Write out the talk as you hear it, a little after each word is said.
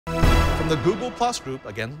the Google Plus group,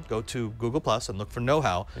 again, go to Google Plus and look for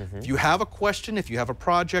know-how. If you have a question, if you have a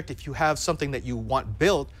project, if you have something that you want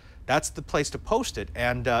built, that's the place to post it.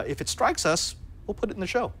 And if it strikes us, we'll put it in the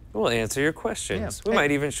show. We'll answer your questions. Yeah. We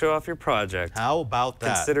might even show off your project. How about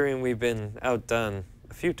that? Considering we've been outdone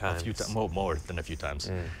a few times. Well, more than a few times.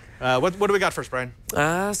 What do we got first, Brian?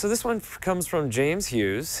 So this one comes from James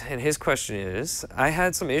Hughes, and his question is, I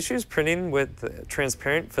had some issues printing with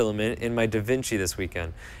transparent filament in my DaVinci this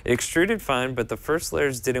weekend. It extruded fine, but the first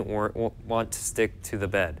layers didn't want to stick to the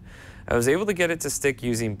bed. I was able to get it to stick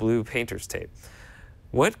using blue painter's tape.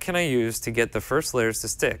 What can I use to get the first layers to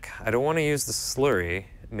stick? I don't want to use the slurry.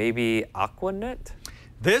 Maybe Aquanet?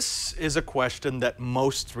 This is a question that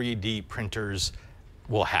most 3D printers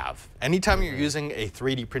will have. Anytime you're using a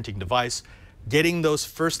 3D printing device, getting those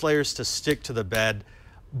first layers to stick to the bed,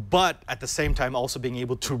 but at the same time also being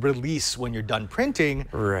able to release when you're done printing,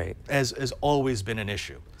 has always been an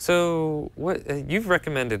issue. So what you've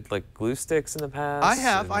recommended, like glue sticks in the past?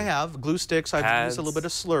 I have glue sticks. I've used a little bit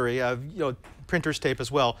of slurry. I've printer's tape as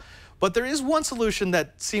well. But there is one solution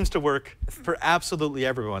that seems to work for absolutely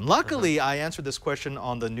everyone. Luckily, I answered this question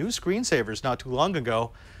on the new screensavers not too long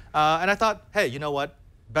ago, and I thought, hey, you know what?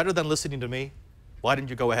 Better than listening to me, why didn't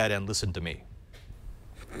you go ahead and listen to me?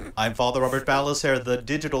 I'm Father Robert Ballas, the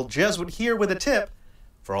Digital Jesuit, here with a tip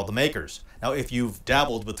for all the makers. Now, if you've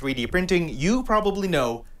dabbled with 3D printing, you probably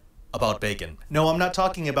know about bacon. No, I'm not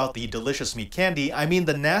talking about the delicious meat candy. I mean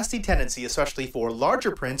the nasty tendency, especially for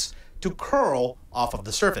larger prints, to curl off of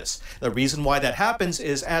the surface. The reason why that happens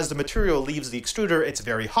is as the material leaves the extruder, it's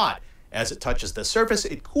very hot. As it touches the surface,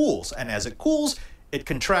 it cools, and as it cools, it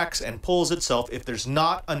contracts and pulls itself if there's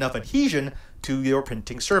not enough adhesion to your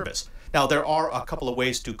printing surface. Now, there are a couple of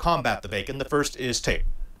ways to combat the bacon. The first is tape.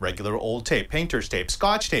 Regular old tape, painter's tape,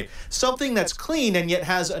 scotch tape, something that's clean and yet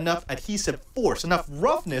has enough adhesive force, enough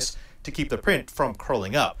roughness to keep the print from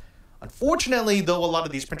curling up. Unfortunately, though a lot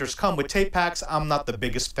of these printers come with tape packs, I'm not the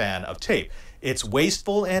biggest fan of tape. It's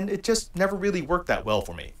wasteful and it just never really worked that well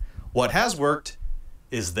for me. What has worked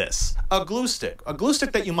is this, a glue stick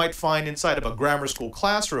that you might find inside of a grammar school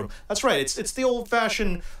classroom. That's right, it's the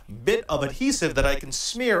old-fashioned bit of adhesive that I can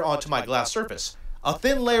smear onto my glass surface. A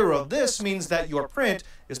thin layer of this means that your print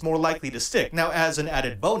is more likely to stick. Now, as an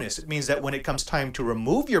added bonus, it means that when it comes time to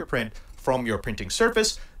remove your print from your printing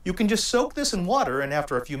surface, you can just soak this in water, and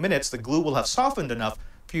after a few minutes, the glue will have softened enough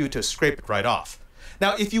for you to scrape it right off.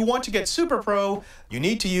 Now, if you want to get super pro, you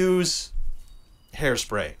need to use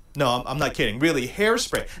hairspray. No, I'm not kidding. Really,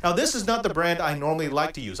 hairspray. Now, this is not the brand I normally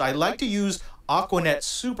like to use. I like to use Aquanet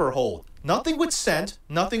Super Hold. Nothing with scent,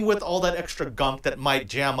 nothing with all that extra gunk that might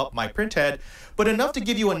jam up my print head, but enough to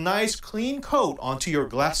give you a nice clean coat onto your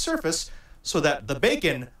glass surface so that the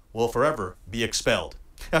bacon will forever be expelled.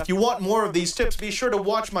 Now, if you want more of these tips, be sure to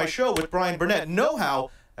watch my show with Brian Burnett, Know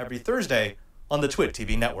How, every Thursday on the TWiT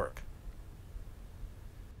TV network.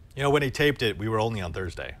 You know, when he taped it, we were only on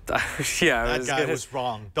Thursday. Yeah, that guy was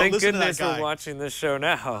wrong. Don't thank listen goodness to that guy. we're watching this show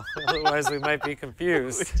now. Otherwise, we might be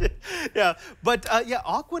confused. Yeah, but yeah,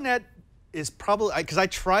 Aquanet is probably, because I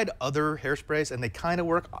tried other hairsprays and they kind of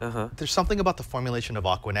work. There's something about the formulation of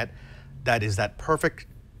Aquanet that is that perfect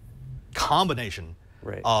combination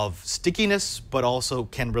of stickiness, but also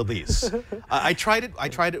can release. I tried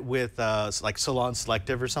it with like Salon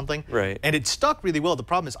Selective or something, and it stuck really well. The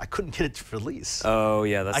problem is I couldn't get it to release. Oh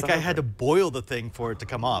yeah, that's like I had to boil the thing for it to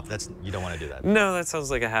come off. You don't want to do that. No, that sounds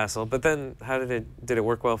like a hassle. But then, how did it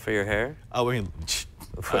work well for your hair? Oh, I mean,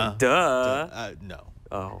 no.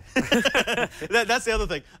 Oh. That's the other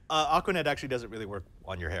thing. Aquanet actually doesn't really work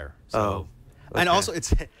on your hair. So, and also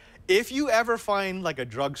it's. If you ever find like a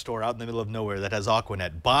drugstore out in the middle of nowhere that has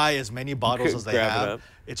Aquanet, buy as many bottles as they have.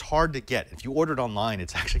 It's hard to get. If you order it online,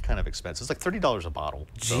 it's actually kind of expensive. It's like $30 a bottle.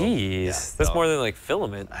 Jeez, that's more than like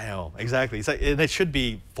filament. I know, exactly. It's like, and it should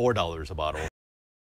be $4 a bottle.